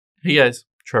Hey guys,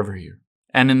 Trevor here.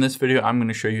 And in this video, I'm going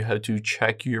to show you how to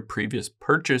check your previous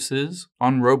purchases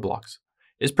on Roblox.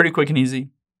 It's pretty quick and easy,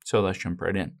 so let's jump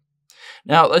right in.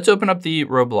 Now, let's open up the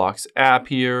Roblox app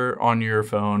here on your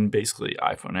phone, basically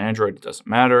iPhone, Android, it doesn't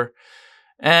matter.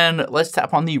 And let's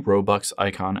tap on the Robux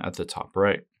icon at the top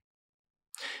right.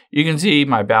 You can see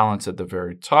my balance at the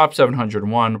very top,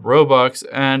 701 Robux,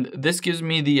 and this gives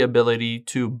me the ability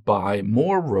to buy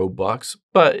more Robux,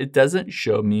 but it doesn't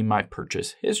show me my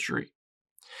purchase history.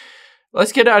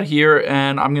 Let's get out here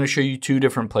and I'm going to show you two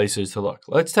different places to look.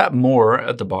 Let's tap more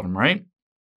at the bottom right,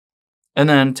 and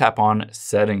then tap on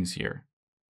settings here.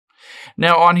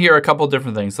 Now on here, a couple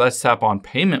different things. Let's tap on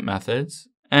payment methods.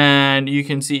 And you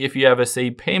can see if you have a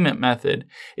saved payment method,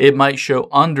 it might show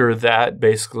under that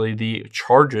basically the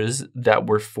charges that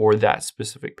were for that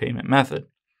specific payment method.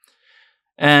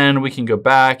 And we can go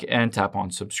back and tap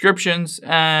on subscriptions,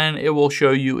 and it will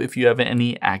show you if you have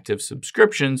any active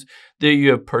subscriptions that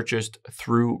you have purchased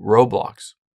through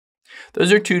Roblox.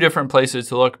 Those are two different places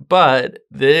to look, but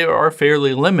they are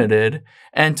fairly limited.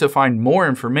 And to find more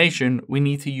information, we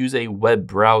need to use a web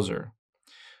browser.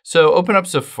 So open up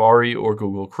Safari or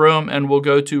Google Chrome and we'll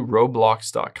go to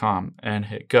roblox.com and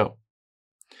hit go.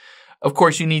 Of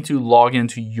course, you need to log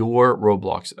into your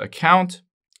Roblox account.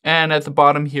 And at the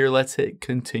bottom here, let's hit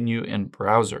continue in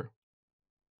browser.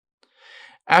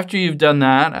 After you've done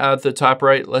that, at the top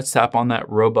right, let's tap on that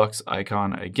Robux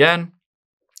icon again.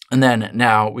 And then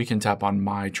now we can tap on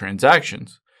my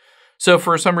transactions. So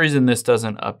for some reason, this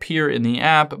doesn't appear in the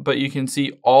app, but you can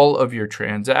see all of your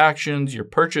transactions, your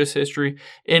purchase history,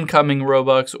 incoming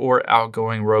Robux or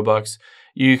outgoing Robux.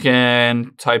 You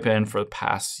can type in for the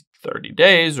past 30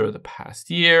 days or the past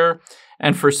year.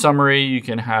 And for summary, you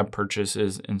can have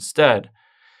purchases instead.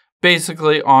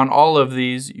 Basically, on all of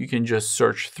these, you can just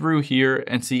search through here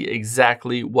and see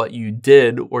exactly what you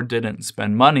did or didn't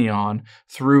spend money on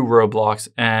through Roblox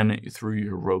and through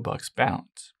your Robux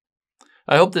balance.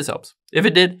 I hope this helps. If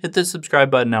it did, hit the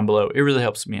subscribe button down below. It really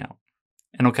helps me out.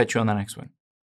 And I'll catch you on the next one.